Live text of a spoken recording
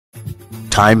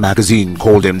Time magazine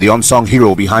called him the unsung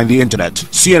hero behind the internet.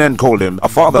 CNN called him a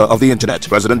father of the internet.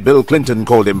 President Bill Clinton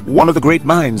called him one of the great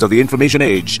minds of the information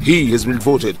age. He has been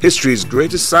voted history's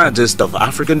greatest scientist of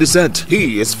African descent.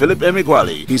 He is Philip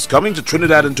Emeagwali. He's coming to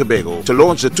Trinidad and Tobago to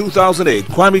launch the 2008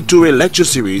 Kwame Ture Lecture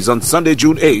Series on Sunday,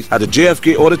 June 8th at the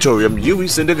JFK Auditorium, UWI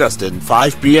St. Augustine,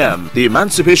 5 p.m. The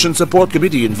Emancipation Support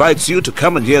Committee invites you to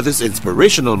come and hear this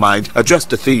inspirational mind address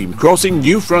the theme, Crossing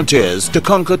New Frontiers to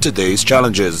Conquer Today's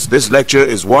Challenges. This lecture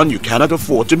is one you cannot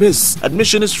afford to miss.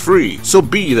 Admission is free, so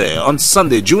be there on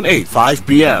Sunday, June 8th, 5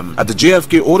 p.m. at the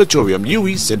JFK Auditorium,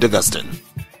 UWI St. Augustine.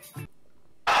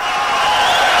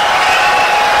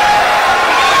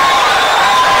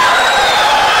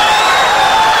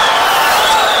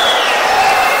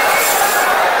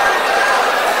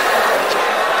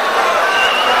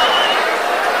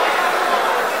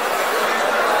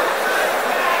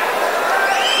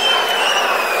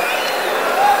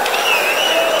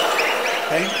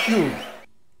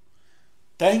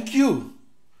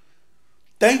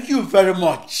 Thank you very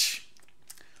much.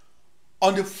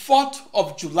 On the 4th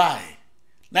of July,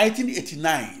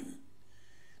 1989,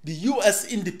 the U.S.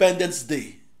 Independence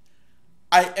Day,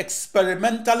 I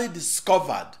experimentally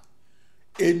discovered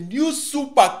a new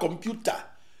supercomputer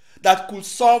that could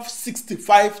solve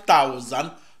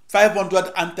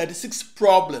 65,536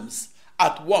 problems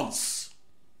at once,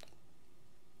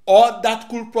 or that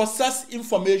could process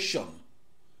information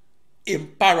in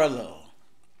parallel.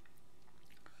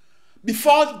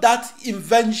 Before that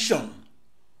invention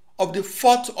of the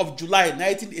 4th of July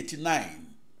 1989,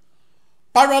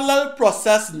 parallel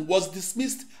processing was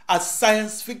dismissed as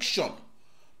science fiction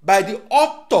by the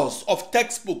authors of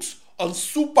textbooks on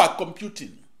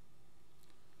supercomputing.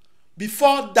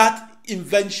 Before that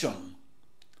invention,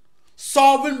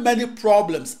 solving many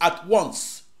problems at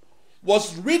once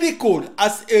was ridiculed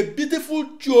as a beautiful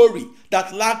theory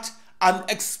that lacked an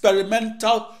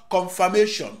experimental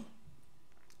confirmation.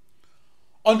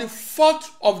 On the 4th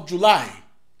of July,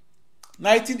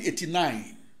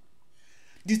 1989,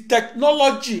 the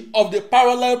technology of the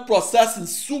parallel processing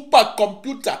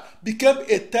supercomputer became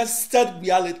a tested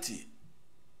reality.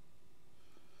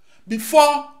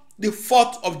 Before the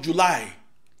 4th of July,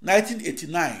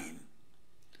 1989,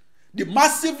 the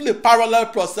massively parallel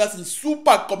processing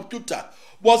supercomputer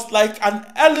was like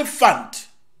an elephant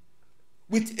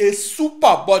with a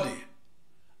super body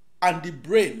and the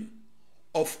brain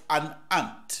of an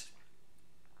ant.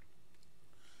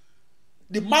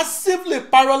 The massively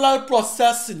parallel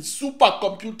processing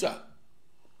supercomputer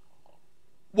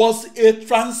was a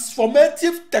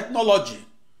transformative technology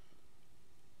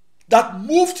that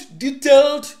moved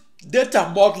detailed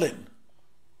data modeling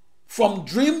from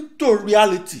dream to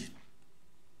reality.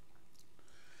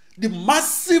 The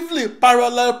massively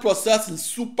parallel processing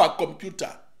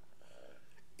supercomputer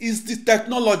is the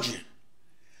technology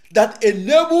that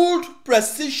enabled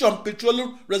precision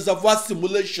petroleum reservoir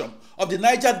simulation of the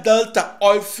Niger Delta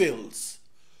oil fields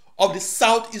of the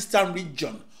southeastern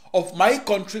region of my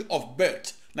country of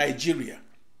birth, Nigeria.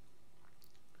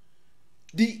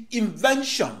 The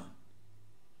invention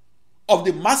of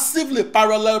the massively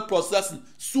parallel processing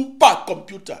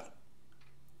supercomputer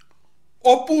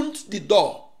opened the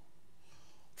door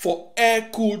for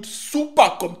air-cooled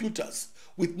supercomputers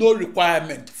with no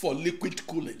requirement for liquid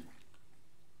cooling.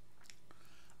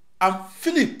 I'm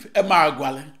Philip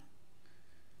Emeagwali.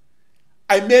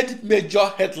 I made major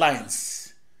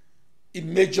headlines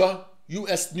in major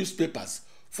US newspapers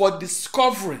for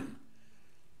discovering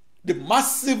the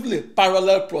massively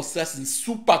parallel processing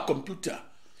supercomputer,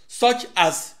 such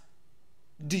as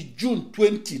the June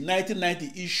 20,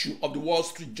 1990 issue of the Wall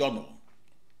Street Journal.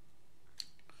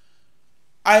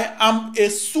 I am a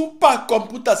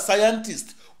supercomputer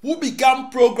scientist who began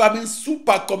programming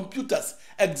supercomputers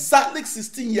exactly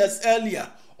 16 years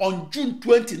earlier on June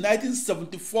 20,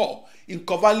 1974 in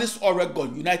Corvallis,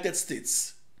 Oregon, United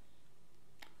States.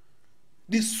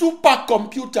 The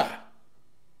supercomputer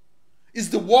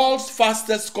is the world's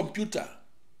fastest computer.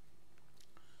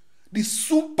 The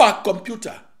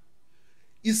supercomputer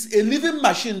is a living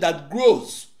machine that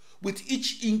grows with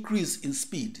each increase in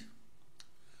speed.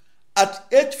 At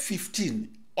 8:15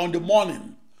 on the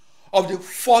morning of the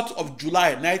 4th of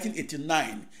July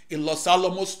 1989 in Los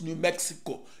Alamos, New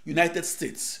Mexico, United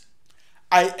States,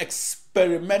 I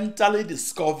experimentally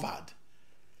discovered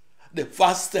the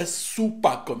fastest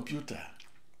supercomputer.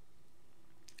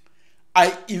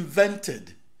 I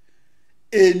invented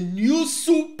a new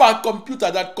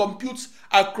supercomputer that computes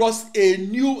across a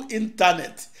new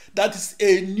internet, that is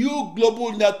a new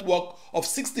global network of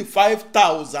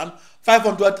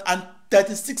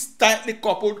 65,536 tightly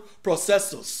coupled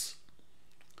processors.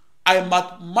 I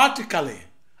mathematically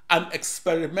and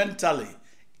experimentally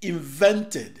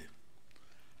invented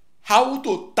how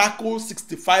to tackle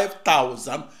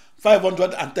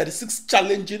 65,536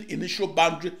 challenging initial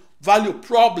boundary value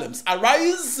problems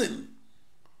arising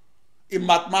in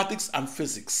mathematics and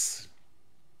physics.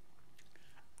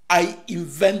 I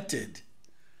invented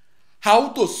how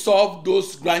to solve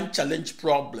those grand challenge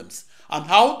problems and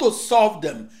how to solve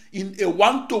them in a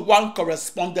one-to-one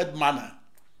corresponded manner.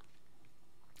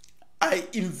 I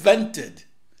invented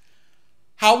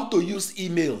how to use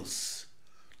emails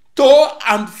to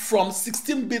and from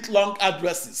 16-bit long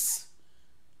addresses,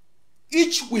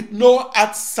 each with no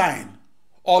 @ sign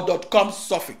or .com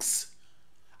suffix,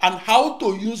 and how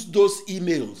to use those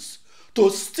emails to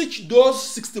stitch those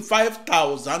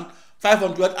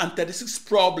 65,536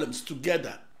 problems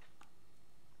together.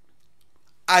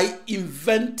 I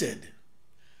invented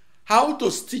how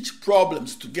to stitch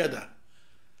problems together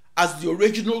as the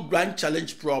original grand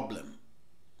challenge problem.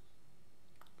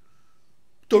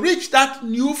 To reach that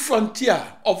new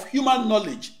frontier of human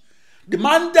knowledge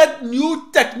demanded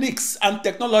new techniques and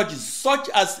technologies such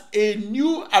as a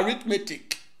new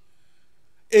arithmetic,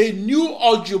 a new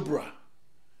algebra,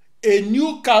 a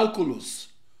new calculus,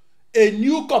 a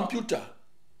new computer,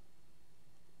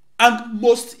 and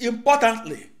most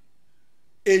importantly,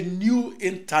 a new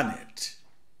internet.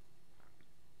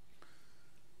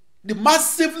 The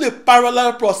massively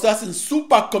parallel processing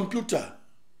supercomputer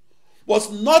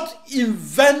was not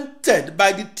invented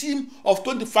by the team of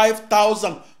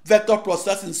 25,000 vector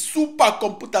processing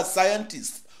supercomputer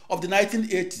scientists of the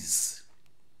 1980s.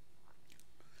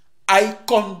 I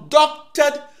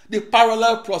conducted the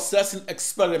parallel processing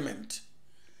experiment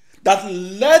that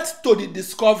led to the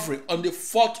discovery on the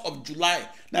 4th of July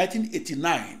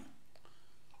 1989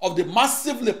 of the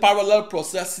massively parallel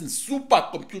processing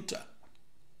supercomputer.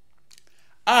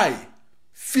 I,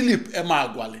 Philip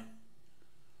Emeagwali,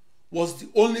 was the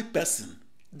only person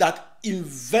that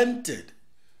invented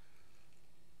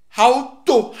how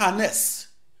to harness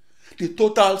the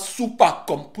total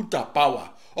supercomputer power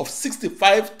of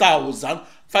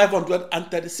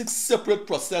 65,536 separate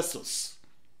processors.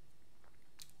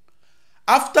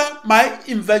 After my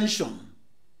invention,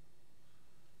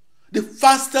 the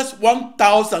fastest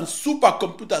 1,000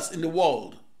 supercomputers in the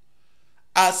world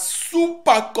are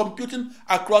supercomputing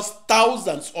across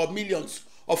thousands or millions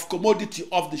of commodity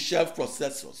off-the-shelf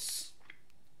processors.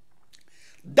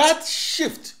 That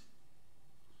shift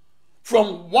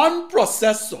from one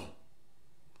processor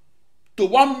to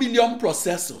 1 million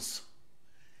processors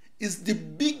is the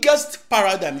biggest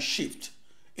paradigm shift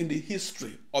in the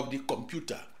history of the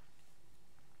computer.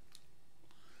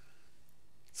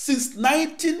 Since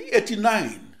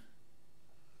 1989,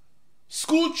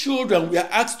 school children were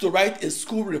asked to write a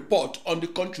school report on the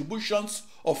contributions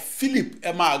of Philip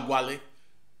Emeagwali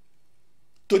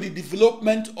to the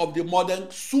development of the modern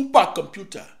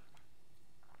supercomputer.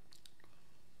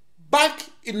 Back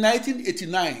in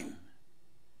 1989,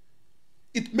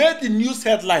 it made the news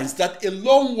headlines that a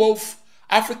lone wolf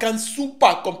African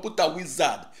supercomputer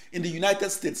wizard in the United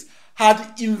States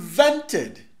had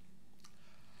invented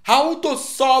how to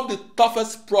solve the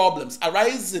toughest problems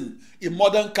arising in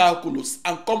modern calculus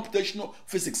and computational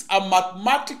physics, and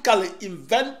mathematically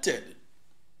invented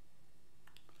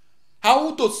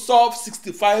how to solve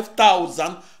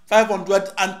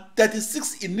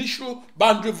 65,536 initial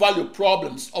boundary value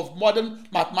problems of modern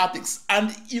mathematics,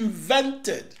 and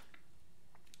invented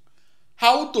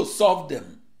how to solve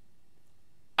them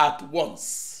at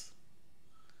once.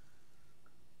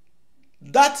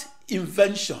 That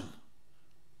invention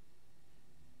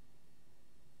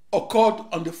occurred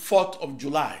on the 4th of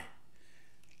July,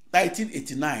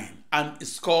 1989, and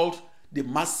is called the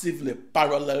massively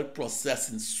parallel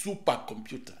processing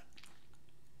supercomputer.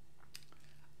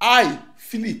 I,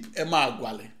 Philip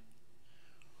Emeagwali,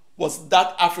 was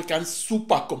that African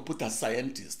supercomputer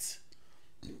scientist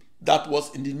that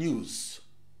was in the news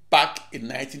back in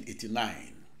 1989.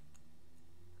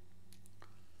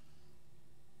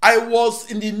 I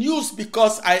was in the news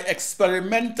because I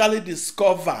experimentally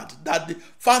discovered that the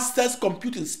fastest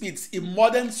computing speeds in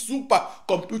modern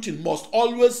supercomputing must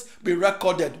always be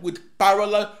recorded with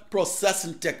parallel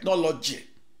processing technology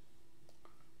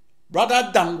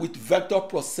rather than with vector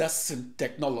processing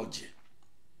technology.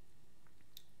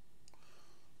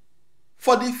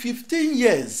 For the 15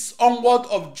 years onward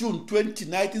of June 20,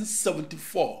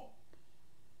 1974,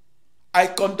 I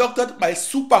conducted my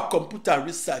supercomputer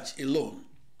research alone.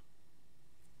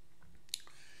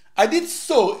 I did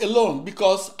so alone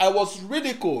because I was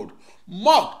ridiculed,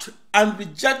 mocked, and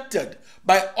rejected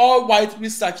by all white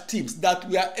research teams that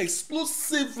were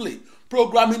exclusively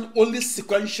programming only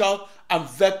sequential and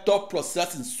vector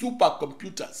processing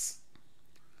supercomputers.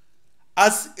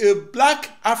 As a black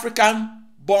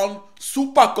African-born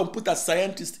supercomputer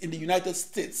scientist in the United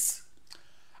States,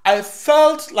 I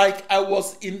felt like I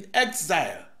was in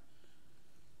exile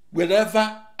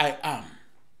wherever I am.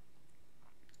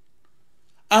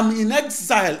 I'm in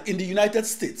exile in the United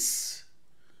States.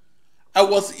 I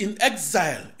was in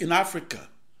exile in Africa.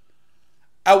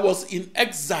 I was in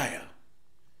exile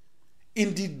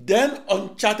in the then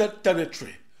uncharted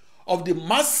territory of the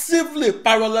massively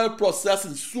parallel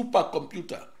processing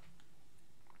supercomputer.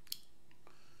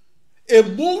 A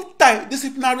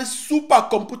multidisciplinary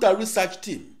supercomputer research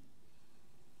team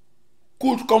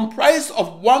could comprise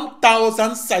of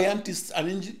 1,000 scientists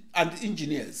and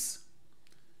engineers.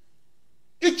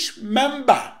 Each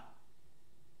member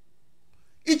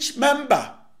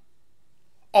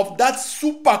of that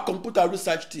supercomputer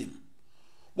research team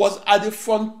was at the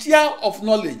frontier of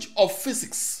knowledge of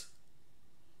physics,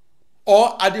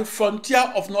 or at the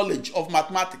frontier of knowledge of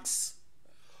mathematics,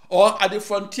 or at the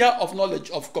frontier of knowledge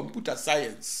of computer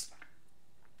science.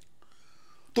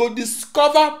 To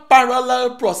discover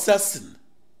parallel processing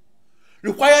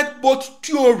required both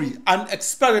theory and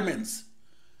experiments,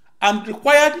 and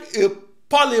required a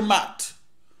polymath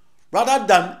rather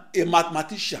than a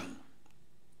mathematician.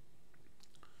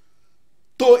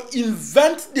 To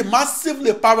invent the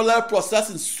massively parallel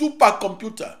processing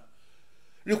supercomputer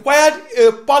required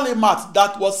a polymath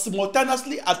that was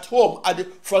simultaneously at home at the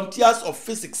frontiers of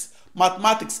physics,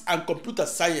 mathematics, and computer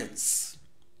science.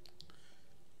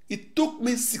 It took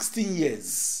me 16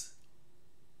 years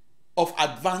of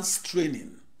advanced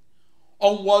training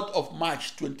onward of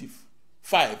March 25,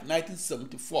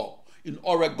 1974 in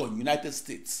Oregon, United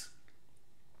States,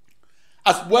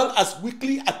 as well as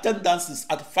weekly attendances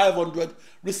at 500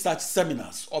 research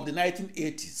seminars of the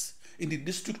 1980s in the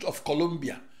District of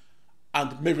Columbia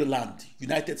and Maryland,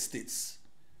 United States.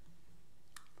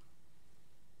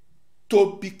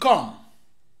 To become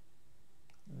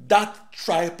that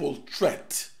triple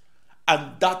threat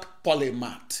and that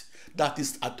polymath that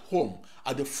is at home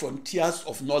at the frontiers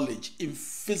of knowledge in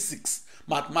physics,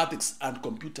 mathematics, and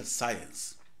computer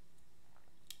science.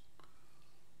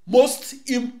 Most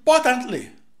importantly,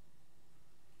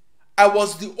 I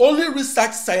was the only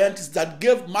research scientist that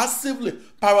gave massively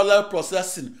parallel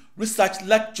processing research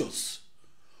lectures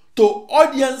to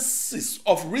audiences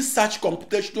of research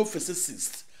computational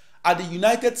physicists at the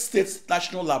United States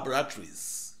National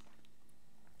Laboratories.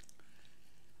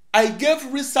 I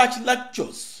gave research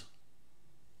lectures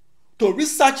to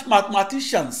research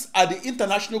mathematicians at the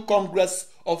International Congress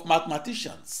of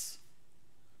Mathematicians.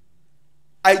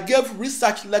 I gave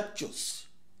research lectures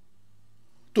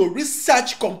to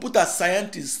research computer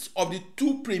scientists of the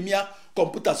two premier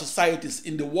computer societies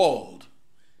in the world,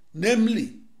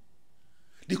 namely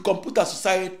the Computer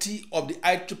Society of the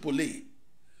IEEE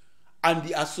and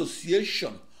the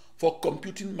Association for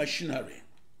Computing Machinery.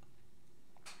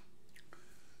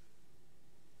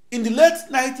 In the late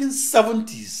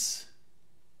 1970s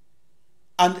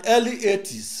and early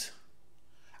 80s,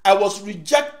 I was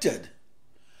rejected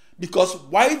because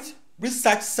white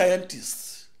research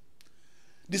scientists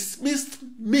dismissed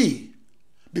me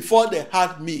before they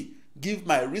had me give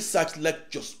my research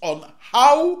lectures on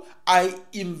how I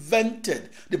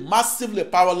invented the massively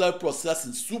parallel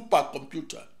processing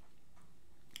supercomputer.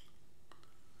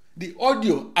 The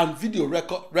audio and video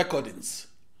recordings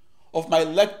of my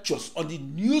lectures on the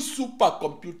new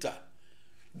supercomputer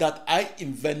that I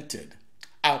invented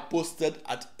are posted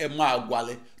at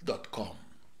emmaagwale.com.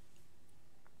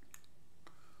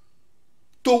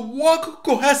 To work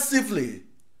cohesively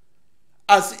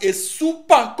as a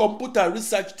supercomputer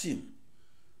research team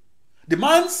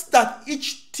demands that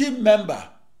each team member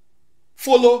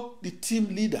follow the team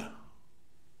leader.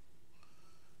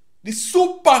 The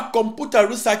supercomputer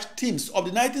research teams of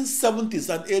the 1970s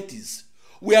and 80s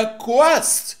were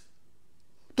coerced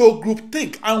to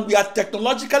groupthink, and we are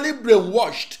technologically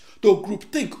brainwashed to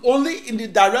groupthink only in the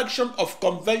direction of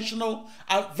conventional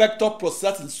and vector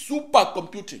processing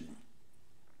supercomputing.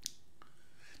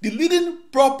 The leading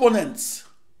proponents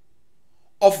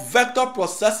of vector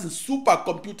processing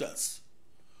supercomputers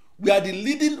were the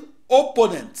leading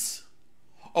opponents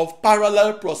of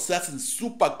parallel processing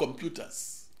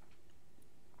supercomputers.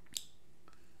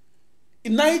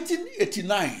 In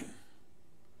 1989,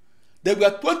 there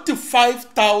were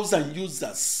 25,000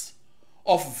 users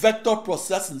of vector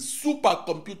processing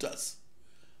supercomputers.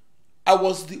 I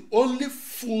was the only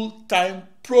full-time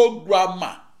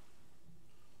programmer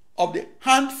of the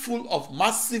handful of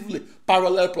massively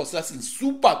parallel processing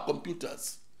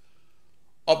supercomputers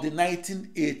of the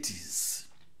 1980s.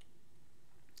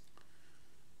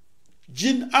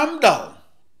 Gene Amdahl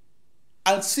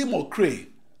and Seymour Cray,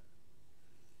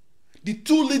 the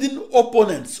two leading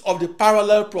opponents of the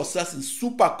parallel processing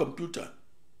supercomputer,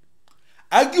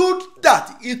 argued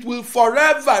that it will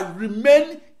forever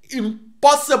remain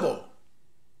impossible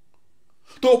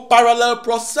to parallel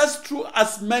process through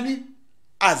as many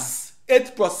as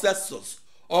 8 processors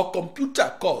or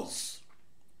computer cores.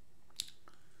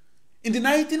 In the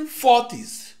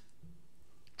 1940s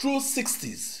through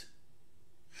 60s,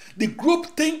 the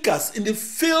group thinkers in the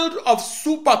field of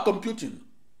supercomputing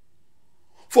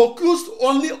focused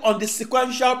only on the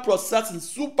sequential processing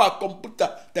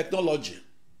supercomputer technology.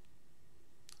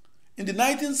 In the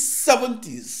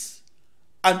 1970s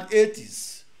and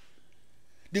 80s,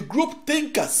 the group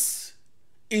thinkers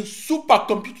in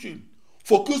supercomputing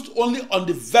focused only on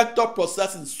the vector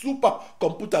processing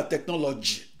supercomputer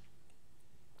technology.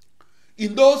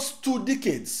 In those 2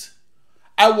 decades,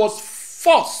 I was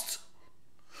forced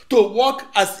to work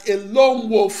as a lone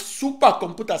wolf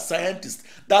supercomputer scientist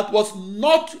that was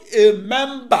not a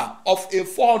member of a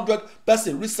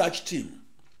 400-person research team.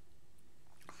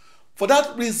 For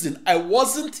that reason, I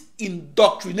wasn't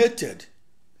indoctrinated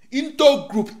into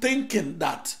group thinking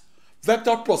that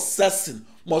vector processing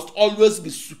must always be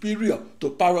superior to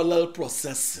parallel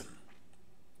processing.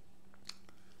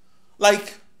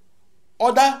 Like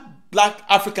other Black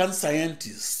African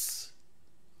scientists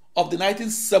of the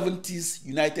 1970s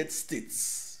United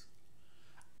States,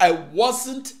 I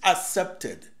wasn't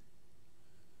accepted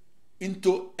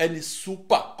into any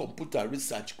supercomputer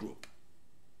research group.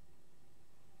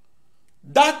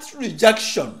 That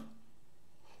rejection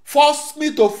forced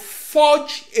me to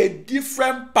forge a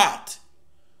different path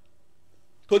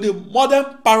to the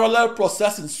modern parallel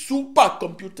processing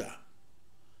supercomputer.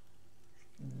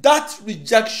 That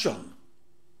rejection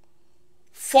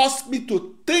forced me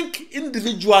to think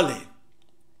individually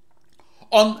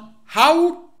on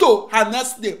how to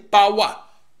harness the power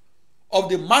of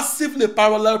the massively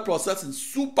parallel processing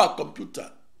supercomputer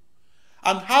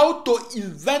and how to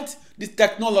invent the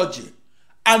technology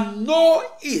and know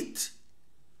it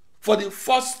for the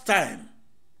first time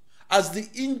as the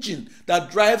engine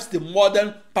that drives the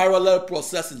modern parallel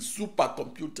processing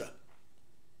supercomputer.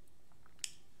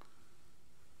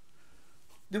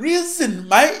 The reason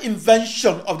my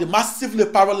invention of the massively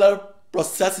parallel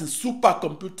processing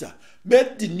supercomputer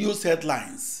made the news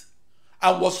headlines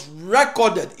and was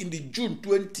recorded in the June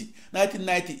 20,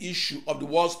 1990 issue of the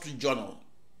Wall Street Journal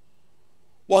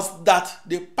was that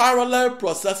the parallel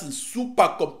processing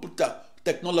supercomputer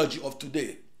technology of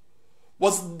today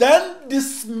was then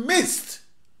dismissed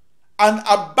and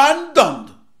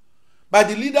abandoned by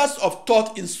the leaders of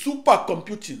thought in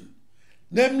supercomputing,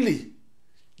 namely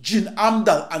Gene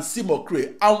Amdahl and Seymour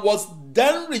Cray, and was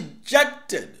then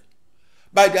rejected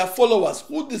by their followers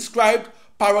who described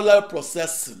parallel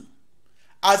processing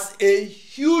as a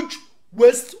huge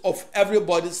waste of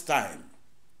everybody's time.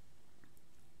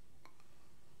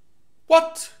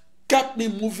 What kept me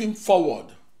moving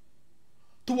forward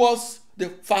towards the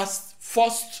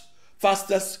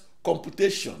fastest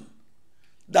computation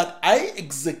that I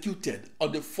executed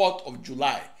on the 4th of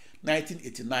July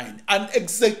 1989 and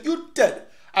executed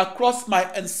across my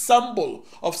ensemble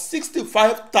of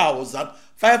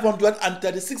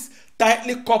 65,536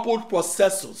 tightly coupled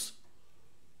processors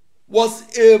was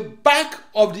a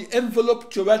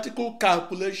back-of-the-envelope theoretical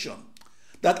calculation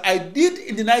that I did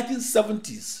in the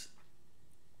 1970s.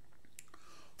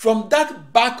 From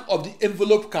that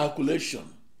back-of-the-envelope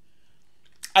calculation,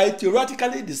 I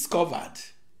theoretically discovered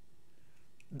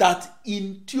that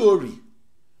in theory,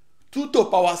 2 to the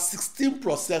power 16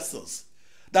 processors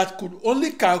that could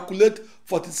only calculate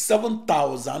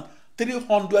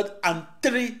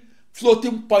 47,303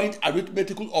 floating point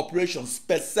arithmetical operations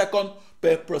per second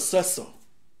per processor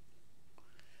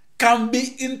can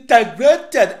be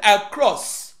integrated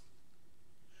across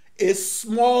a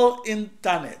small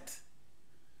internet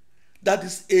that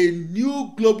is a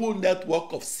new global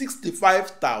network of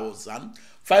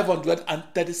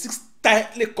 65,536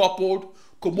 tightly coupled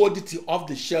commodity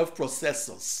off-the-shelf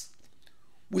processors,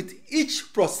 with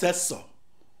each processor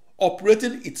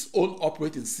operating its own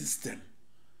operating system,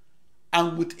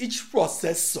 and with each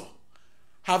processor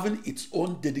having its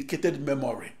own dedicated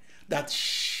memory that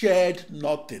shared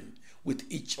nothing with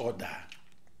each other.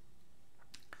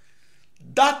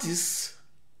 That is,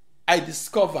 I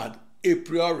discovered a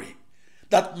priori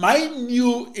that my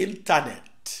new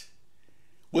internet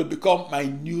will become my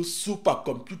new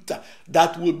supercomputer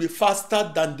that will be faster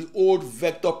than the old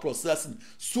vector processing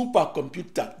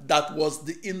supercomputer that was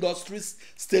the industry's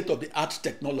state-of-the-art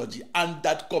technology and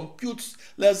that computes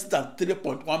less than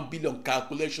 3.1 billion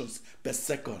calculations per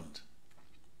second.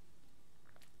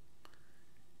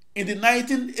 In the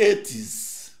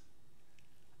 1980s,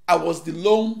 I was the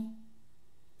lone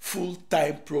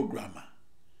full-time programmer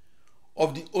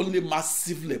of the only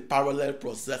massively parallel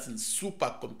processing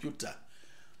supercomputer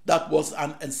that was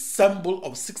an ensemble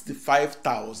of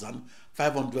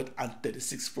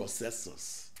 65,536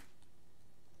 processors.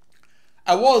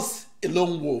 I was a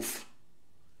lone wolf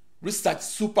research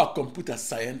supercomputer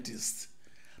scientist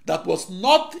that was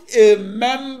not a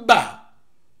member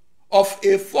of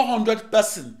a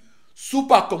 400-person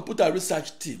supercomputer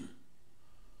research team.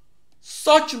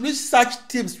 Such research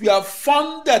teams were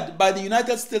funded by the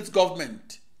United States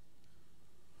government.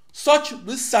 Such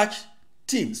research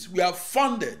teams were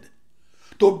funded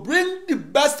to bring the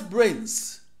best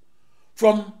brains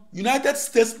from United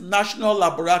States national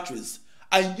laboratories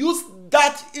and use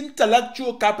that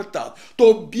intellectual capital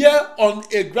to bear on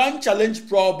a grand challenge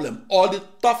problem or the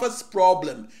toughest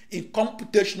problem in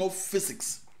computational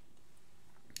physics.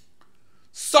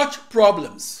 Such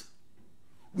problems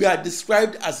were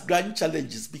described as grand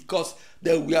challenges because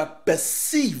they were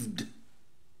perceived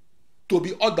to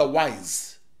be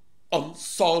otherwise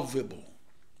unsolvable.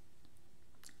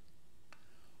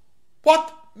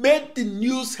 What made the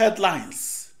news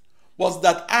headlines was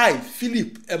that I,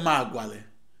 Philip Emeagwali,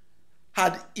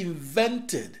 had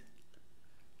invented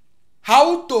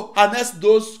how to harness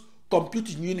those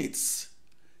computing units,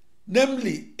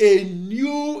 namely a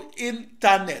new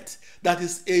internet that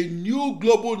is a new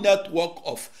global network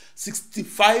of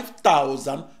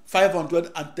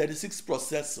 65,536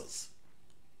 processors.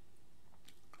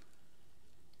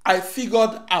 I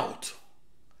figured out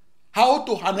how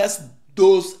to harness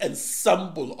those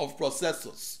ensemble of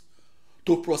processors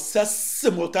to process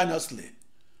simultaneously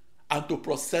and to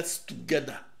process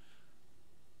together,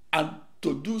 and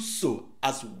to do so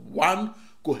as one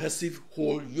cohesive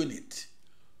whole unit,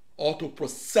 or to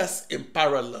process in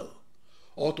parallel,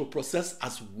 or to process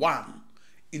as one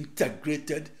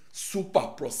integrated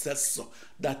superprocessor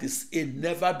that is a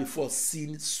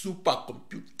never-before-seen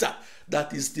supercomputer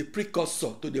that is the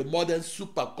precursor to the modern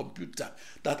supercomputer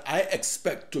that I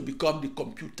expect to become the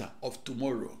computer of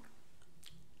tomorrow.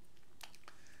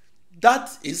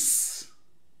 That is,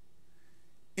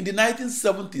 in the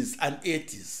 1970s and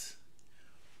 80s,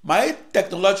 my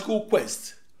technological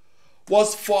quest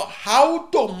was for how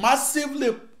to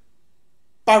massively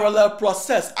parallel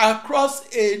process across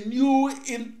a new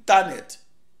internet,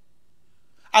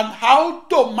 and how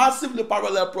to massively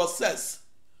parallel process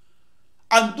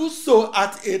and do so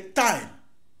at a time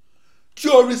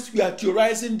theorists were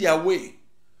theorizing their way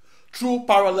through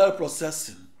parallel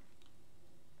processing.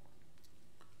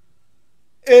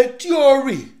 A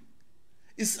theory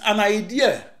is an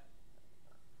idea.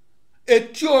 A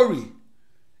theory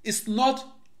is not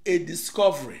a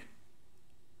discovery.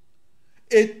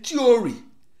 A theory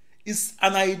is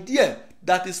an idea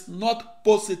that is not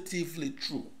positively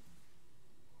true.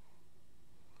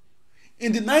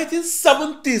 In the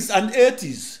 1970s and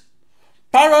 80s,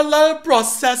 parallel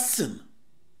processing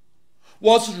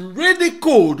was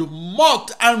ridiculed,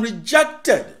 mocked, and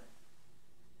rejected.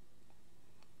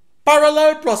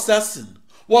 Parallel processing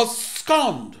was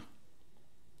scorned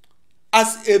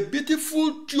as a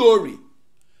beautiful theory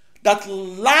that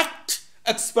lacked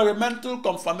experimental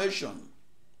confirmation.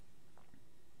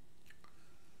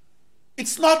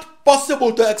 It's not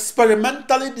possible to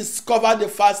experimentally discover the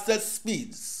fastest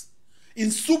speeds in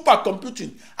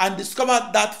supercomputing and discover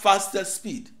that fastest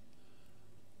speed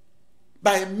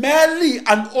by merely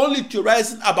and only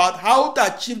theorizing about how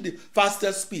to achieve the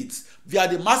fastest speeds via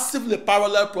the massively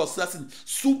parallel processing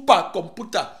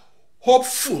supercomputer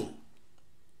hopeful.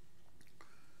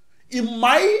 In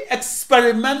my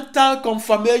experimental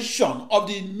confirmation of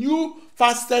the new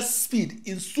fastest speed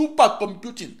in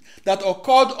supercomputing that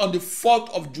occurred on the 4th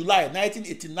of July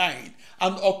 1989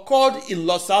 and occurred in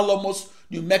Los Alamos,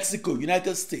 New Mexico,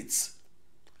 United States,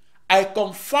 I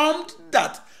confirmed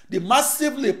that the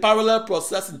massively parallel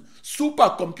processing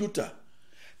supercomputer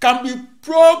can be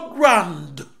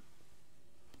programmed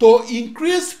to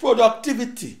increase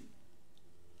productivity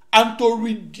and to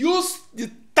reduce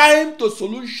the time to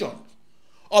solution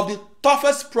of the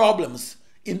toughest problems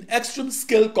in extreme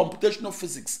scale computational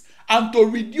physics, and to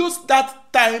reduce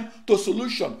that time to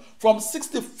solution from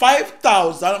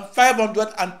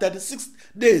 65,536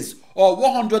 days or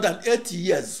 180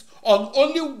 years on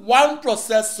only one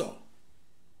processor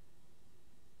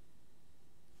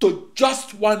to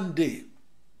just one day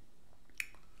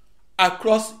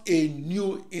across a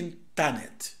new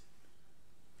internet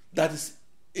that is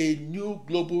a new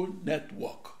global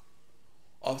network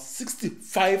of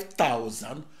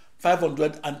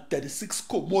 65,536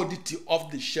 commodity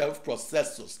off-the-shelf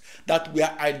processors that were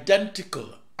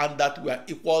identical and that were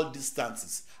equal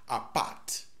distances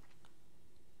apart.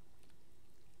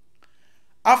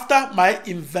 After my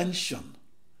invention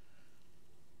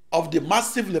of the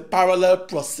massively parallel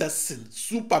processing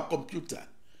supercomputer,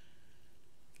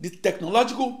 the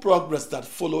technological progress that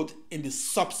followed in the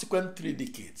subsequent 3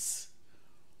 decades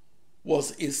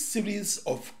was a series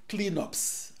of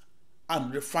cleanups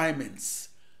and refinements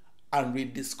and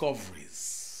rediscoveries.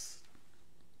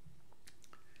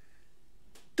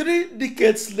 3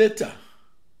 decades later,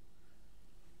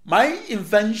 my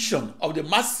invention of the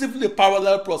massively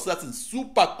parallel processing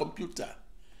supercomputer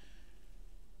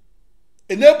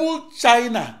enabled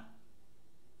China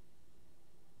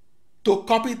to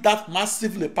copy that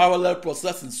massively parallel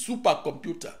processing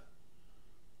supercomputer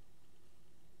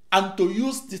and to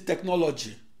use the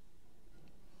technology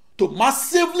to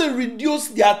massively reduce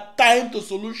their time to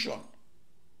solution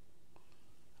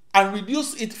and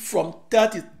reduce it from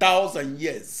 30,000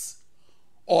 years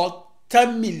or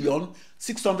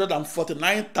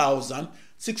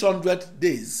 10,649,600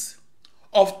 days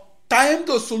of time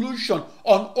to solution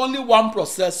on only one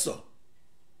processor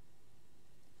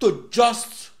to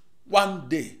just 1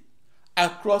 day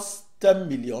across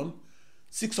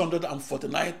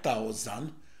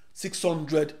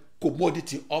 10,649,600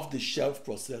 commodity off-the-shelf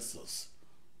processors.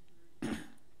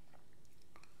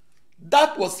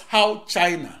 That was how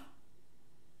China,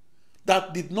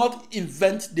 that did not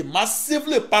invent the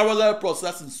massively parallel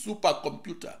processing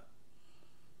supercomputer,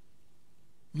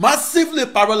 massively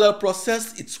parallel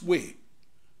processed its way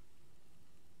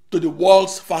to the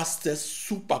world's fastest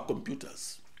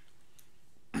supercomputers.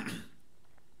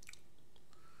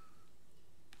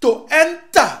 To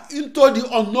enter into the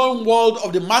unknown world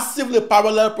of the massively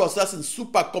parallel processing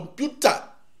supercomputer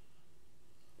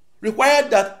required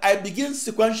that I begin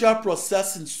sequential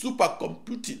processing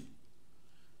supercomputing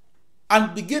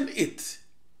and begin it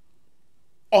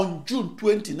on June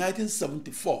 20,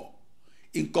 1974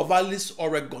 in Corvallis,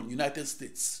 Oregon, United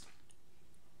States.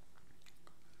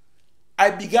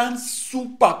 I began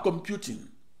supercomputing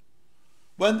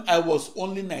when I was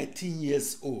only 19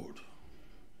 years old.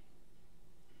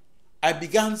 I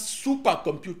began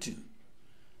supercomputing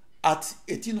at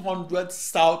 1800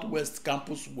 Southwest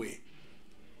Campus Way,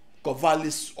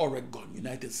 Corvallis, Oregon,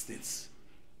 United States.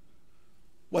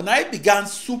 When I began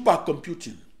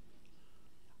supercomputing,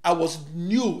 I was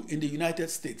new in the United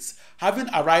States, having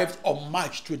arrived on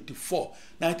March 24,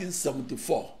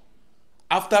 1974,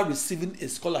 after receiving a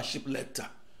scholarship letter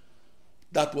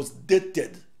that was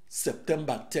dated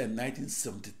September 10,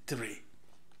 1973.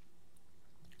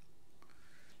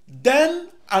 Then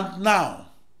and now,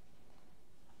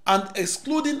 and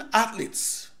excluding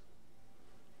athletes,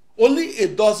 only a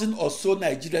dozen or so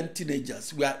Nigerian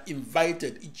teenagers were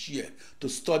invited each year to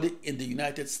study in the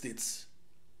United States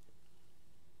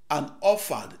and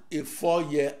offered a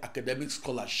 4-year academic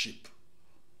scholarship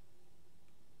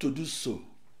to do so.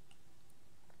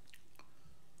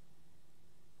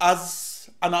 As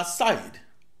an aside,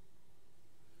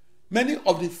 many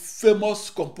of the famous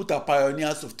computer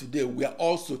pioneers of today were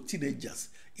also teenagers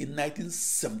in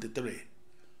 1973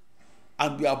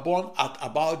 and were born at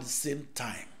about the same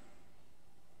time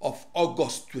of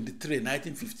August 23,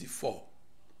 1954,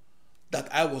 that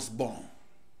I was born.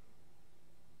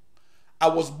 I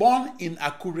was born in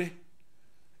Akure,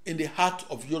 in the heart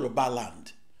of Yoruba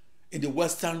land, in the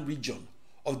western region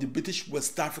of the British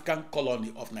West African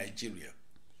colony of Nigeria.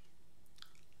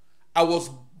 I was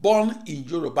born in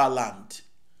Yoruba land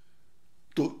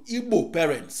to Igbo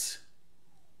parents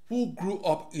who grew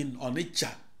up in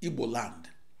Onitsha, Igbo land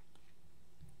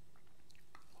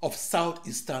of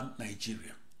southeastern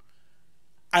Nigeria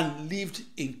and lived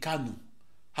in Kanu,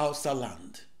 Hausa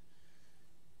land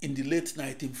in the late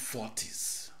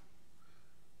 1940s.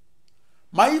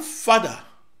 My father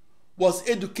was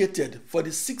educated for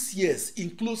the 6 years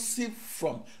inclusive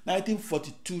from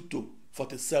 1942 to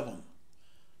 47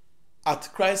 at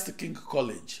Christ King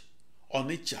College,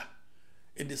 Onitsha,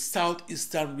 in the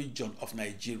southeastern region of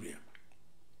Nigeria.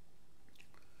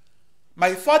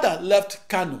 My father left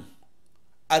Kanu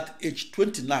at age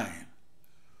 29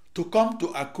 to come to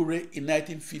Akure in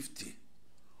 1950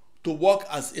 to work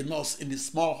as a nurse in the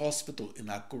small hospital in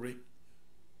Akure.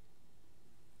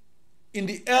 In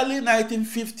the early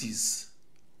 1950s,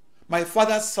 my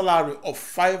father's salary of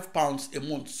 £5 a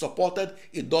month supported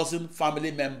a dozen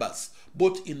family members,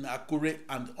 both in Akure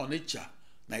and Onitsha,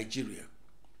 Nigeria.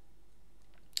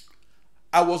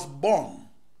 I was born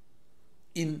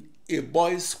in a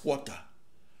boys' quarter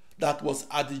that was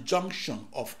at the junction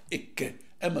of Eke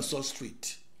Emerson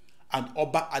Street and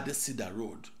Oba Adesida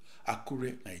Road,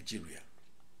 Akure, Nigeria.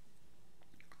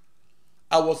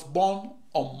 I was born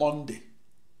on Monday,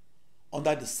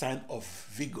 under the sign of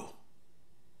Vigo.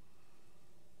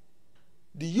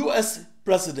 The US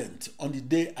president on the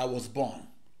day I was born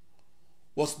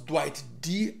was Dwight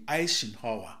D.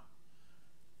 Eisenhower,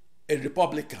 a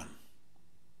Republican.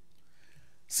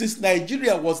 Since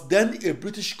Nigeria was then a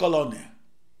British colony,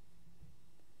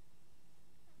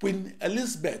 Queen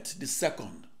Elizabeth II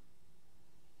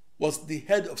was the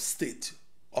head of state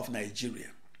of Nigeria.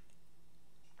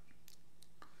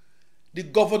 The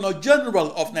Governor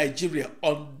General of Nigeria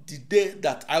on the day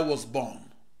that I was born,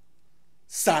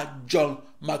 Sir John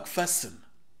Macpherson,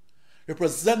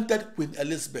 represented Queen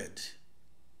Elizabeth.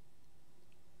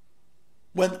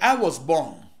 When I was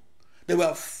born, there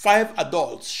were 5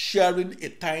 adults sharing a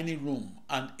tiny room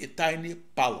and a tiny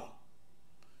parlor,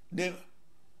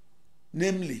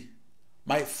 namely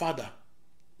my father,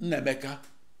 Nnemeka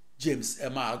James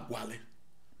Emma Agwale,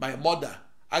 my mother,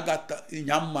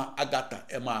 Inyamma Agatha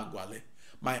Emma Agwale,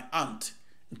 my aunt,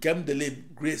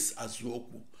 Nkemdelim Grace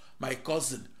Azuokwu, my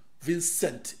cousin,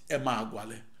 Vincent Emma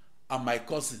Agwale, and my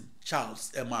cousin,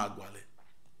 Charles Emma Agwale.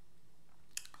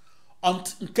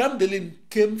 Aunt Nkemdelim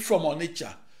came from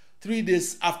Onitsha 3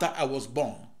 days after I was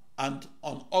born, and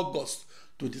on August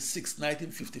 26,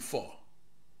 1954.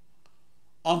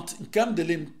 Aunt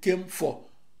Nkemdelim came for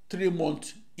 3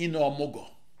 months in Omogo.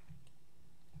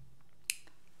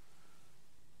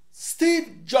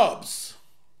 Steve Jobs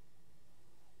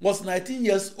was 19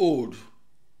 years old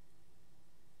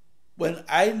when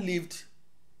I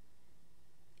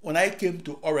came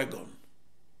to Oregon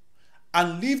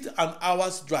and lived an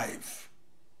hour's drive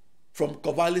from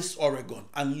Corvallis, Oregon,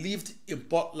 and lived in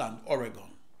Portland,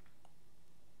 Oregon.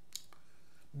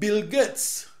 Bill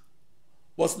Gates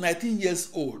was 19 years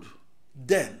old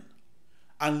then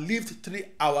and lived 3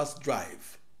 hours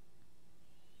drive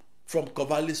from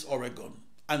Corvallis, Oregon,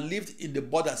 and lived in the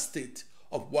border state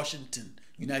of Washington,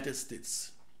 United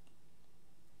States.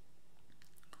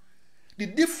 The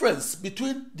difference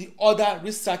between the other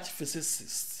research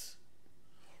physicists,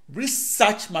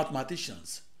 research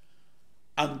mathematicians,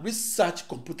 and research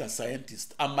computer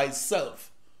scientists, and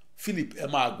myself, Philip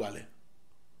Emma Agwale,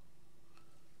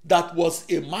 that was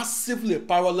a massively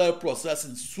parallel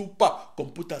processing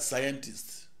supercomputer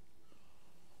scientist,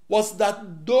 was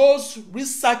that those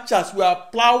researchers were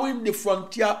plowing the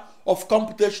frontier of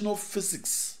computational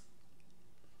physics,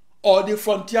 or the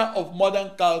frontier of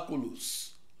modern calculus,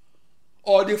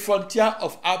 or the frontier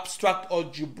of abstract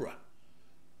algebra,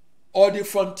 or the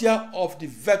frontier of the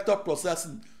vector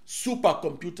processing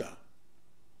supercomputer.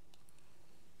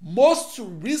 Most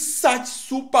research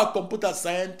supercomputer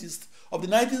scientists of the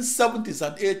 1970s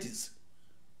and 80s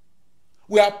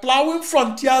were plowing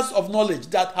frontiers of knowledge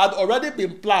that had already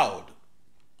been plowed.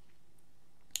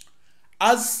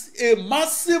 As a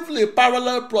massively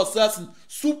parallel processing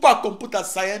supercomputer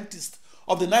scientist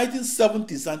of the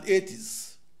 1970s and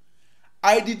 80s,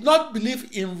 I did not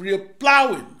believe in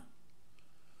replowing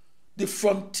the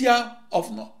frontier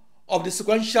of the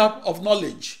sequential of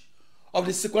knowledge of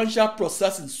the sequential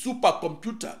processing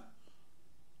supercomputer,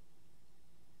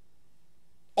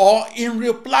 or in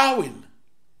replowing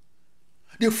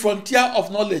the frontier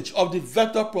of knowledge of the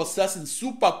vector processing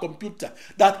supercomputer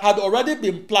that had already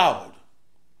been plowed.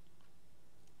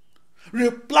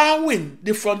 Replowing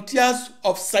the frontiers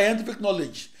of scientific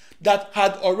knowledge that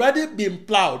had already been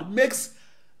plowed makes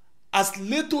as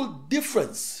little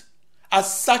difference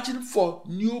as searching for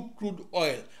new crude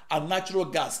oil and natural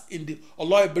gas in the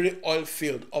Oloibiri oil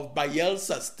field of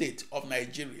Bayelsa State of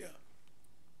Nigeria.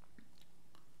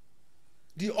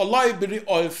 The Oloibiri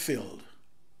oil field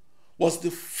was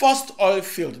the first oil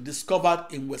field discovered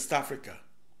in West Africa.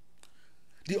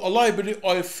 The Oloibiri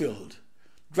oil field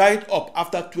dried up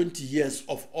after 20 years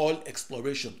of oil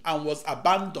exploration and was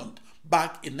abandoned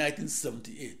back in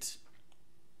 1978.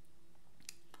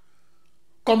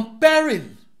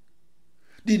 Comparing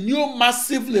the new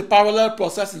massively parallel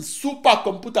processing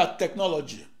supercomputer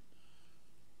technology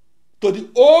to the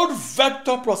old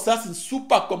vector processing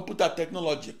supercomputer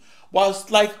technology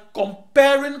was like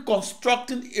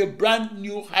constructing a brand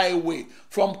new highway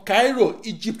from Cairo,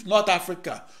 Egypt, North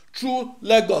Africa, through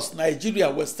Lagos,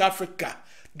 Nigeria, West Africa,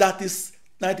 that is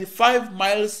 95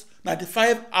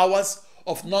 hours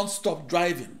of non-stop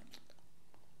driving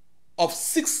of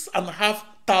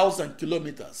 6,500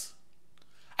 kilometers,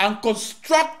 and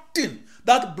constructing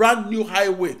that brand new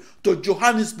highway to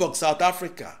Johannesburg, South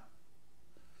Africa,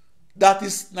 that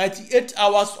is 98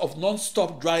 hours of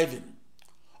non-stop driving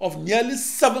of nearly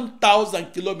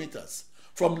 7,000 kilometers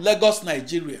from Lagos,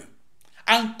 Nigeria,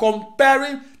 and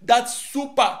comparing that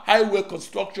super highway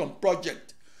construction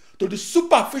project to the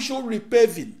superficial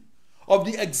repaving of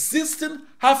the existing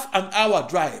half-an-hour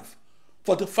drive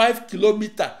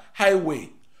 45-kilometer highway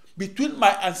between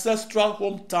my ancestral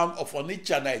hometown of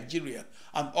Onitsha, Nigeria,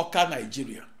 and Awka,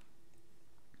 Nigeria.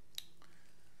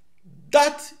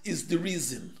 That is the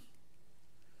reason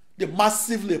the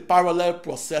massively parallel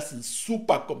processing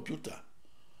supercomputer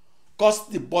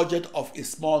cost the budget of a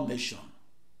small nation.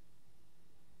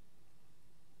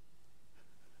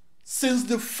 Since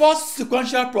the first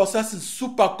sequential processing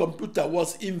supercomputer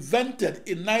was invented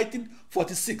in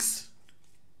 1946,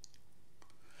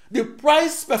 the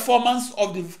price performance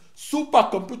of the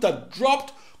supercomputer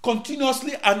dropped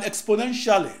continuously and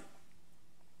exponentially.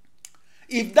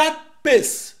 If that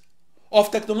pace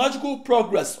of technological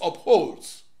progress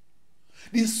upholds,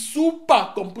 the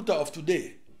supercomputer of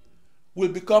today will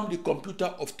become the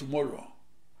computer of tomorrow.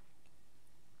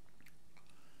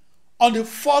 On the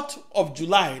 4th of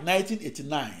July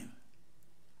 1989,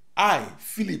 I,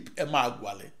 Philip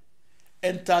Emeagwali,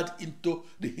 entered into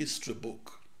the history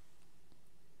book.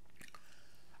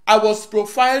 I was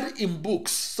profiled in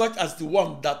books such as the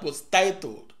one that was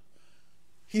titled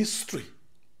History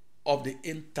of the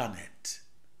Internet.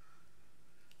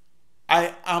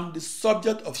 I am the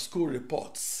subject of school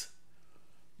reports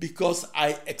because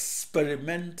I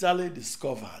experimentally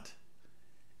discovered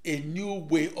a new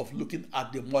way of looking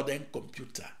at the modern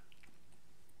computer.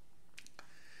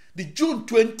 The June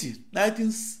 20,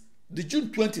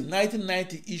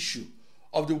 1990 issue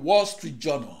of the Wall Street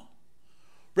Journal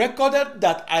recorded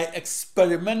that I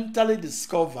experimentally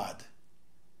discovered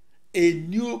a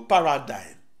new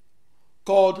paradigm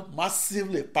called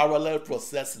massively parallel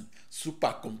processing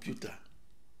supercomputer.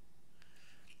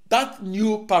 That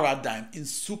new paradigm in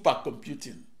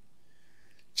supercomputing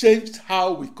changed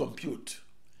how we compute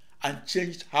and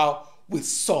changed how we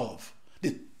solve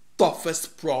the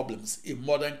toughest problems in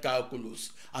modern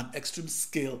calculus and extreme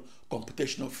scale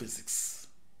computational physics.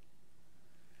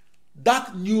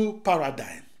 That new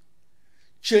paradigm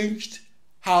changed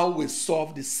how we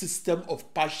solve the system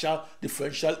of partial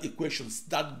differential equations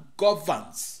that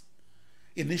governs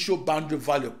initial boundary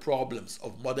value problems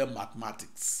of modern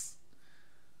mathematics,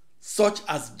 such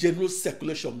as general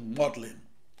circulation modeling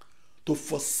to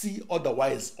foresee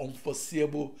otherwise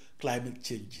unforeseeable climate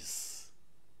changes.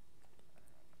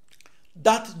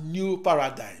 That new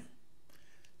paradigm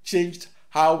changed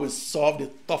how we solve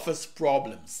the toughest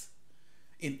problems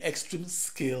in extreme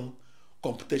scale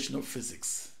computational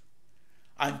physics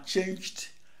and changed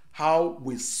how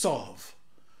we solve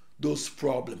those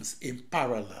problems in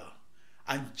parallel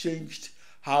and changed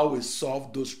how we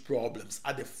solve those problems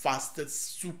at the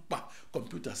fastest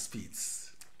supercomputer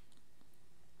speeds.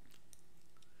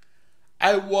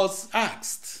 I was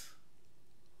asked,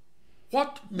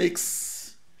 what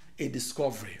makes a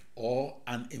discovery or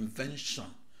an invention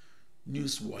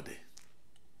newsworthy?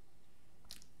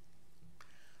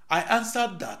 I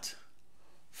answered that,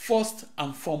 first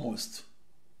and foremost,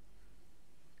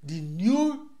 the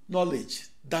new knowledge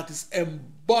that is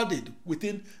embodied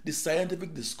within the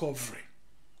scientific discovery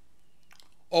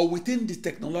or within the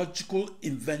technological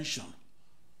invention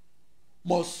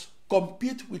must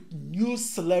compete with new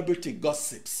celebrity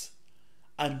gossips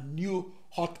and new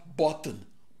hot-button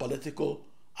political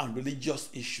and religious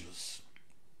issues.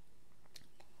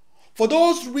 For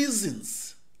those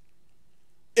reasons,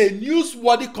 a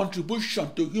newsworthy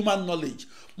contribution to human knowledge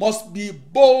must be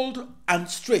bold and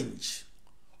strange,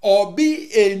 or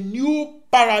be a new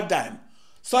paradigm,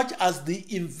 such as the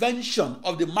invention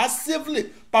of the massively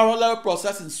parallel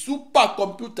processing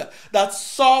supercomputer that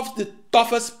solves the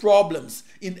toughest problems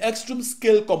in extreme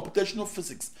scale computational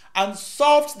physics and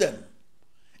solves them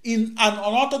in an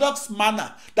unorthodox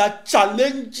manner that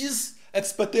challenges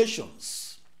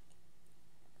expectations.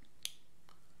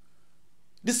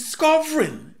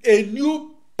 Discovering a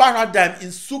new paradigm in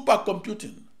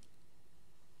supercomputing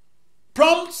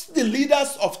prompts the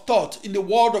leaders of thought in the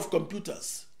world of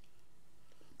computers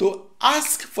to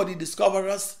ask for the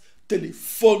discoverer's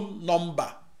telephone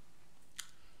number.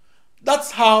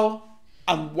 That's how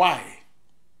and why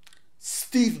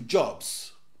Steve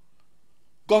Jobs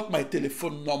got my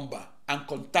telephone number and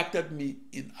contacted me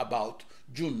in about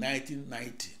June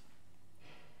 1990.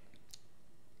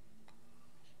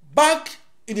 Back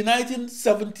in the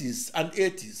 1970s and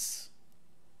 80s,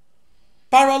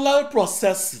 parallel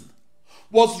processing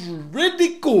was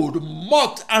ridiculed,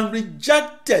 mocked, and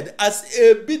rejected as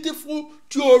a beautiful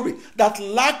theory that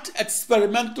lacked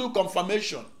experimental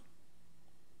confirmation.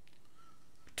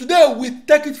 Today, we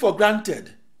take it for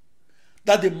granted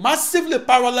that the massively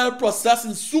parallel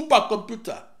processing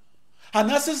supercomputer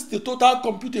harnesses the total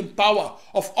computing power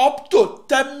of up to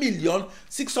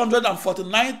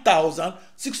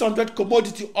 10,649,600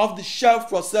 commodity off-the-shelf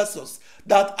processors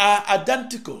that are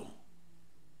identical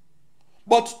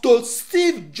But to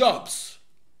Steve Jobs,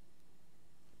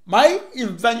 my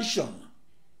invention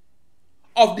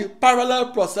of the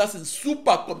parallel processing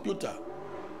supercomputer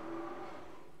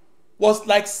was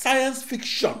like science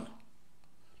fiction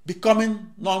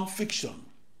becoming non-fiction.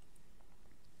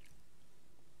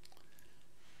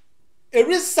 A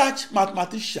research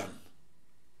mathematician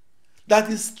that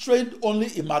is trained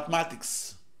only in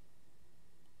mathematics,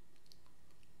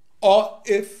 or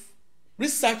a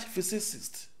research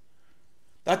physicist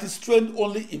that is trained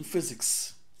only in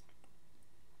physics,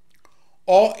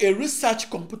 or a research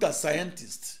computer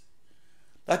scientist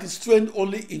that is trained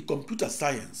only in computer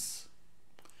science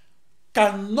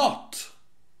cannot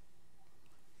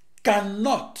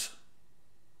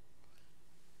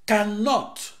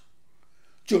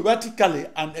theoretically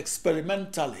and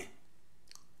experimentally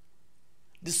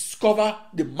discover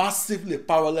the massively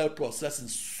parallel processing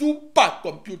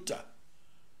supercomputer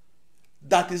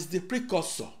that is the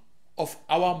precursor of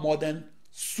our modern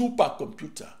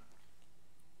supercomputer.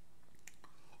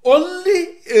 Only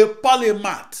a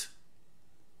polymath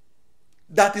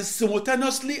that is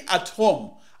simultaneously at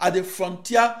home at the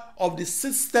frontier of the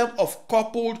system of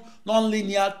coupled,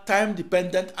 nonlinear,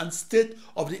 time-dependent, and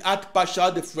state-of-the-art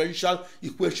partial differential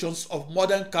equations of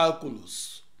modern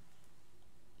calculus,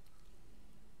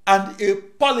 and a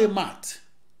polymath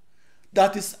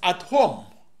that is at home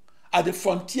at the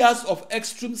frontiers of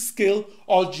extreme-scale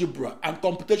algebra and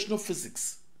computational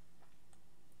physics,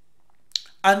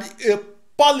 and a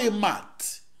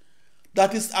polymath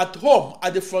that is at home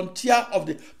at the frontier of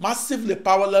the massively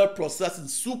parallel processing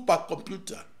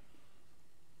supercomputer.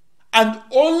 And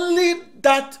only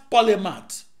that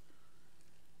polymath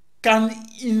can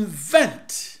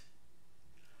invent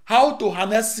how to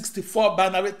harness 64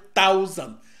 binary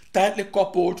thousand tightly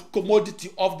coupled commodity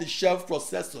off-the-shelf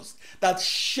processors that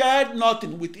shared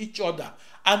nothing with each other,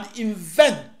 and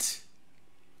invent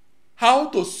how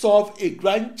to solve a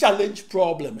grand challenge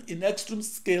problem in extreme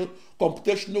scale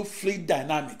computational fluid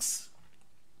dynamics.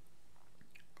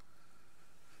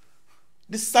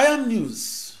 The Science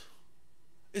News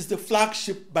is the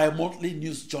flagship bi-monthly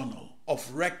news journal of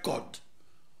record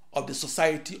of the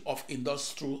Society of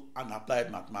Industrial and Applied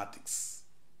Mathematics.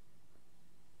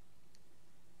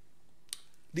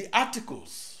 The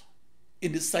articles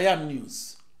in the Science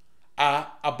News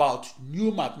are about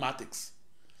new mathematics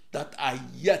that are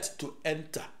yet to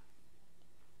enter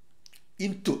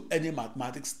into any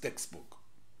mathematics textbook.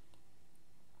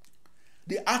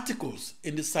 The articles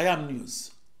in the Science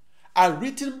News are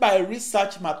written by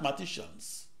research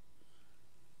mathematicians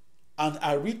and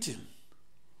are written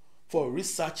for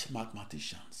research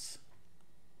mathematicians.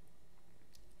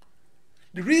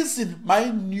 The reason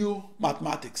my new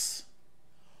mathematics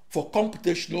for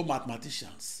computational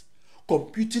mathematicians,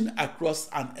 computing across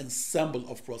an ensemble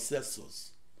of processors,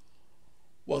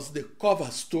 was the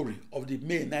cover story of the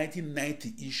May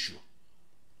 1990 issue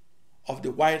of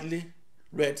the widely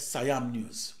read Science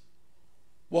News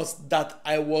was that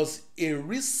I was a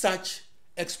research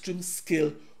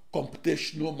extreme-scale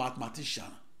computational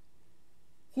mathematician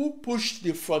who pushed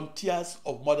the frontiers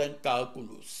of modern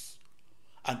calculus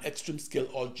and extreme-scale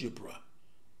algebra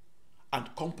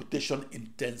and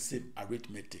computation-intensive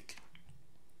arithmetic.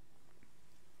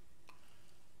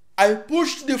 I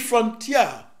pushed the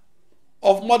frontier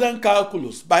of modern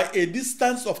calculus by a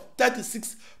distance of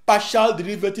 36 partial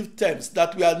derivative terms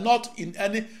that were not in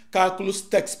any calculus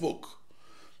textbook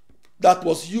that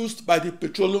was used by the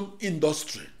petroleum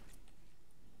industry.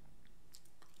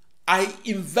 I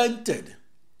invented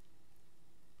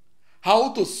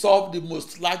how to solve the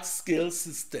most large-scale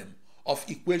system of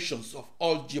equations of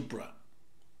algebra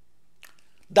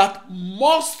that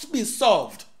must be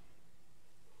solved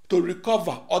to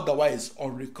recover otherwise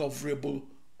unrecoverable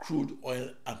crude oil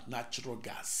and natural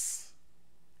gas.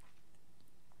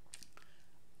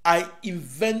 I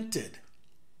invented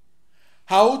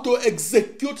how to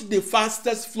execute the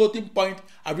fastest floating point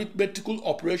arithmetical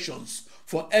operations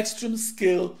for extreme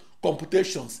scale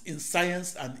computations in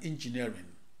science and engineering.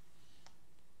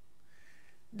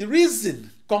 The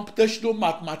reason computational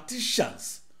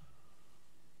mathematicians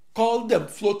call them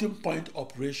floating point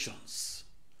operations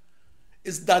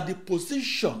is that the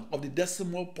position of the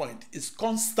decimal point is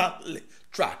constantly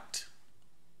tracked.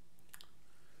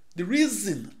 The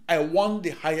reason I won the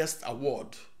highest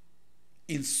award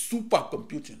in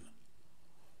supercomputing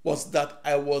was that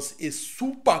I was a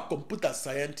supercomputer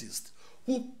scientist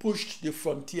who pushed the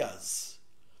frontiers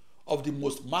of the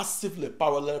most massively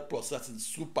parallel processing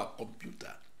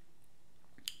supercomputer.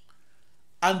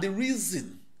 And the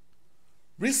reason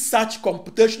research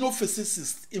computational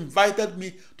physicists invited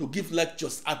me to give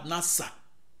lectures at NASA,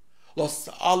 Los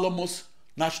Alamos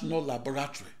National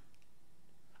Laboratory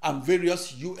and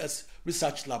various US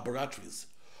research laboratories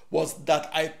was that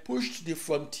I pushed the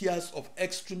frontiers of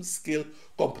extreme-scale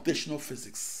computational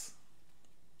physics.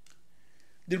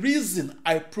 The reason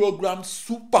I programmed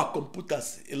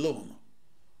supercomputers alone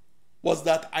was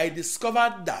that I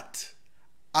discovered that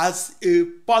as a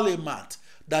polymath,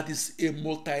 that is a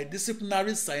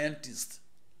multidisciplinary scientist,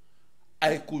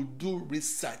 I could do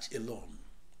research alone.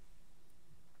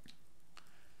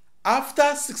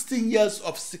 After 16 years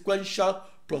of sequential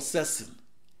processing,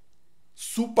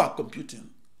 supercomputing,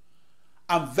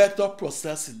 and vector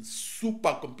processing,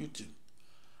 supercomputing,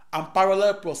 and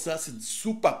parallel processing,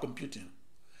 supercomputing,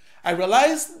 I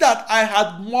realized that I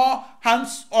had more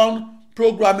hands-on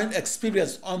programming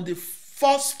experience on the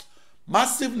first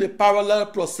massively parallel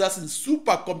processing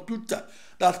supercomputer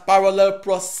that parallel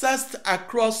processed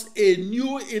across a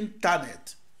new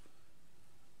internet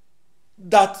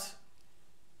that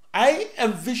I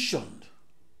envisioned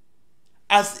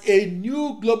as a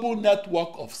new global network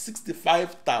of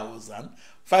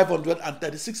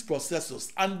 65,536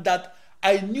 processors, and that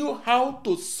I knew how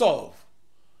to solve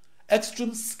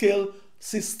extreme scale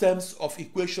systems of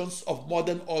equations of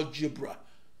modern algebra,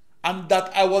 and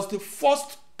that I was the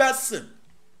first person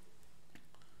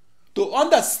to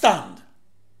understand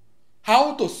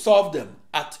how to solve them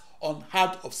at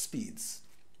unheard of speeds.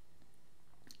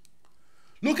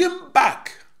 Looking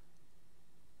back,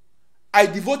 I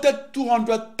devoted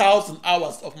 200,000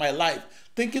 hours of my life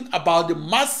thinking about the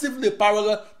massively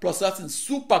parallel processing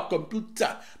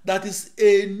supercomputer that is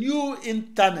a new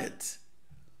internet,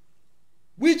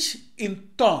 which in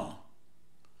turn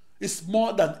is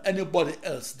more than anybody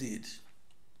else did.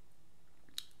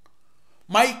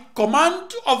 My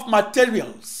command of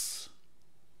materials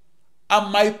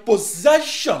and my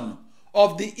possession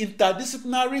of the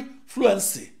interdisciplinary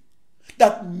fluency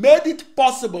that made it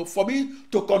possible for me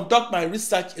to conduct my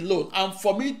research alone and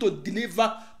for me to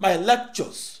deliver my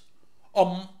lectures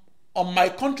on my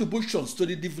contributions to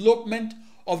the development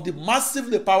of the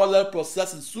massively parallel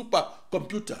processing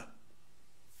supercomputer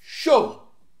show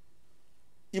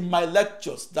in my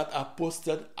lectures that are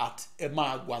posted at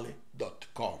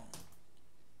emmaagwali.com.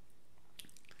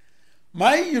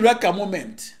 My eureka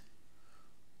moment,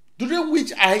 during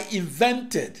which I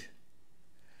invented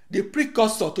the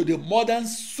precursor to the modern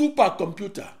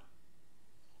supercomputer,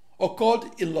 occurred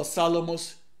in Los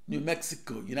Alamos, New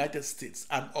Mexico, United States,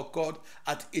 and occurred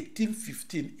at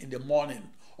 18:15 in the morning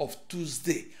of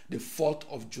Tuesday, the 4th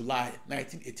of July,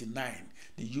 1989,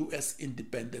 the U.S.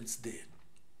 Independence Day.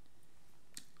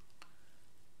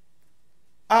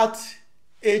 At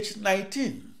age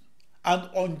 19 and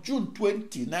on June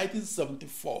 20,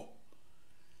 1974,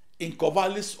 in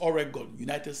Corvallis, Oregon,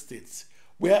 United States,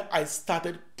 where I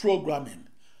started programming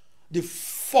the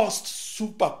first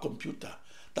supercomputer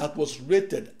that was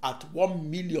rated at 1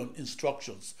 million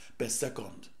instructions per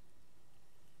second.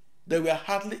 There were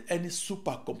hardly any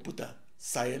supercomputer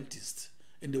scientist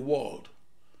in the world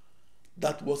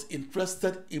that was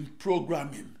interested in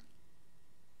programming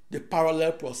the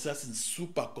parallel processing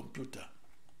supercomputer.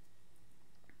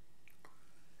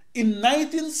 In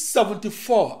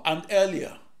 1974 and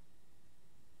earlier,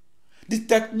 the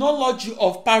technology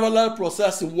of parallel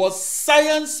processing was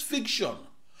science fiction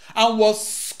and was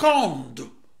scorned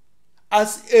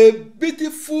as a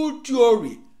beautiful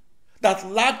theory that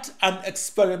lacked an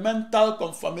experimental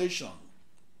confirmation.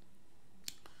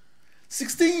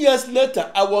 16 years later,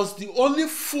 I was the only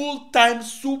full-time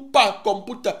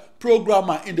supercomputer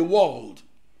programmer in the world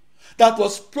that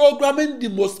was programming the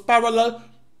most parallel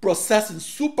processing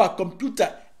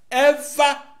supercomputer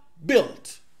ever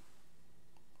built.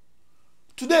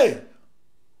 Today,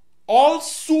 all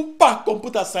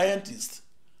supercomputer scientists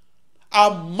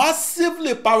are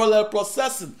massively parallel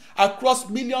processing across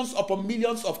millions upon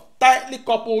millions of tightly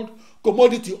coupled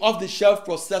commodity off-the-shelf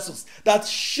processors that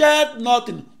shared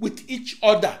nothing with each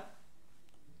other.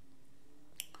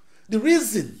 The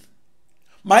reason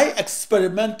my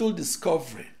experimental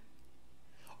discovery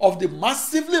of the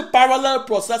massively parallel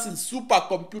processing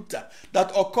supercomputer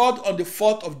that occurred on the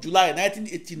 4th of July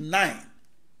 1989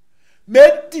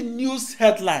 made the news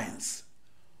headlines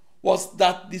was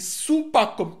that the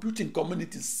supercomputing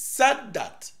community said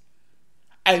that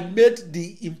I made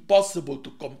the impossible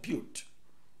to compute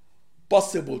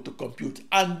possible to compute,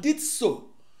 and did so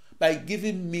by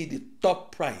giving me the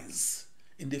top prize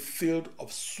in the field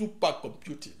of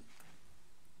supercomputing.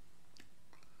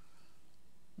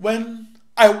 When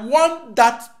I won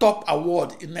that top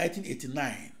award in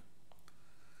 1989,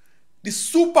 the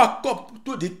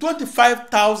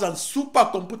 25,000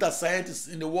 supercomputer scientists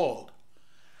in the world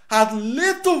had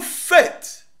little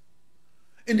faith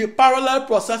in the parallel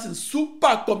processing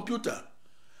supercomputer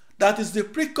that is the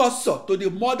precursor to the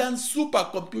modern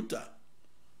supercomputer.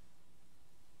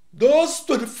 Those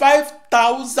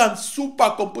 25,000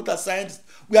 supercomputer scientists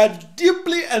were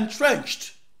deeply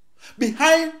entrenched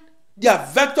behind their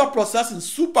vector processing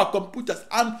supercomputers,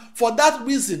 and for that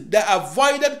reason they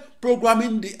avoided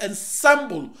programming the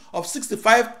ensemble of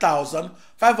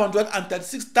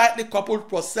 65,536 tightly coupled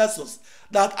processors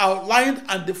that outlined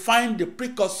and defined the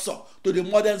precursor to the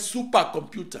modern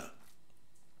supercomputer.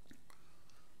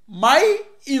 My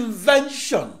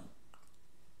invention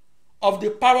of the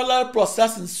parallel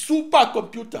processing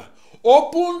supercomputer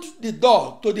opened the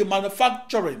door to the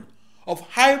manufacturing of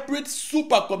hybrid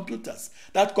supercomputers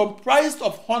that comprised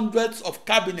of hundreds of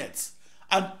cabinets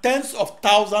and tens of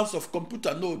thousands of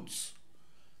computer nodes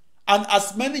and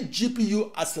as many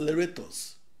GPU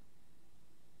accelerators.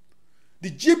 The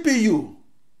GPU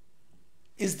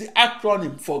is the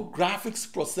acronym for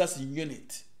Graphics Processing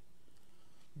Unit,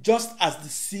 just as the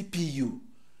CPU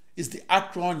is the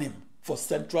acronym for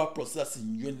Central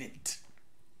Processing Unit.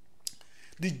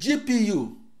 The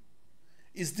GPU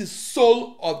is the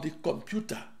soul of the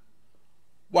computer,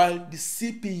 while the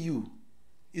CPU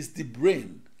is the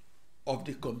brain of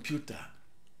the computer.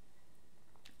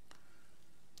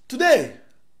 Today,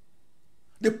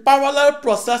 the parallel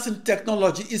processing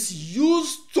technology is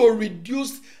used to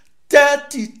reduce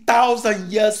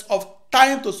 30,000 years of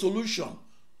time to solution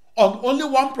on only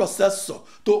one processor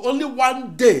to only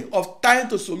 1 day of time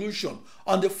to solution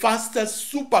on the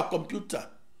fastest supercomputer.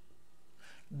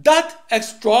 That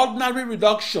extraordinary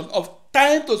reduction of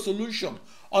time to solution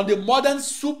on the modern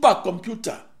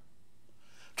supercomputer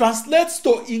translates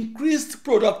to increased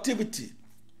productivity.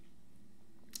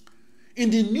 In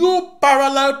the new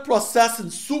parallel processing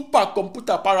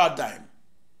supercomputer paradigm,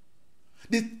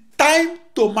 the time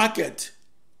to market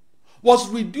was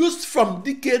reduced from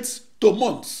decades to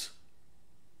months,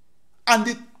 and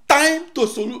the time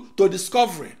to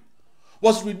discovery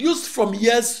was reduced from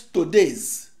years to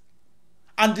days,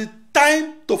 and the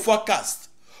time to forecast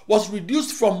was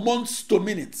reduced from months to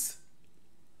minutes.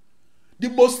 The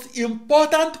most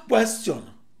important question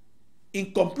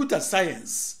in computer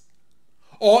science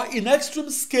or in extreme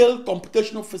scale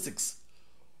computational physics,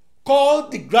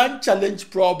 called the Grand Challenge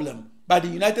problem by the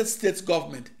United States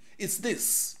government, is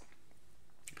this: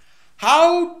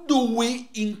 how do we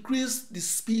increase the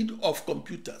speed of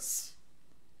computers?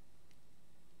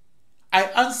 I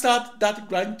answered that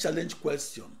Grand Challenge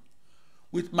question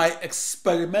with my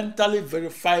experimentally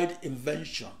verified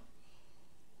invention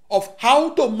of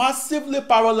how to massively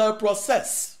parallel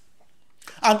process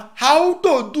and how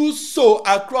to do so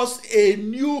across a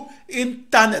new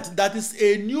internet, that is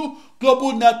a new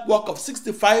global network of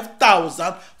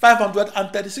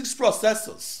 65,536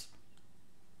 processors.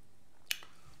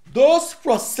 Those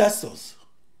processors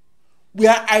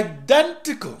were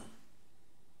identical.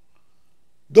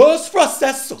 Those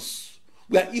processors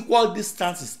were equal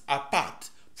distances apart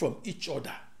from each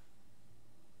other.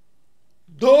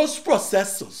 Those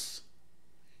processors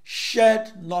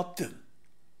shared nothing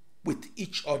with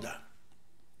each other.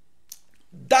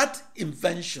 That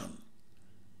invention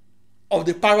of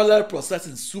the parallel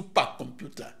processing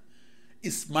supercomputer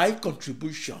is my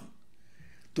contribution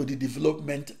to the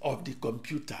development of the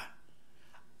computer.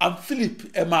 I'm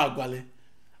Philip Emeagwali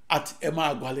at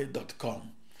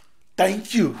emeagwali.com.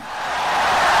 Thank you.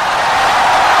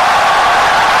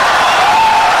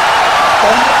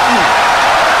 Thank you.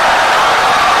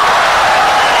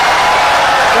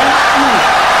 Thank you.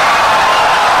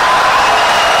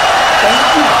 Thank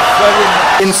you very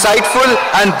much. Insightful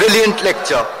and brilliant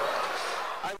lecture.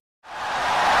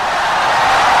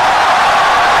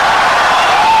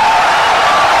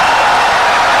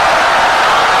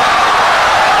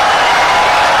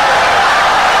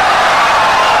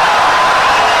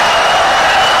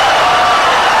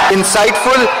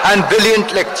 Insightful and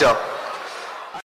brilliant lecture.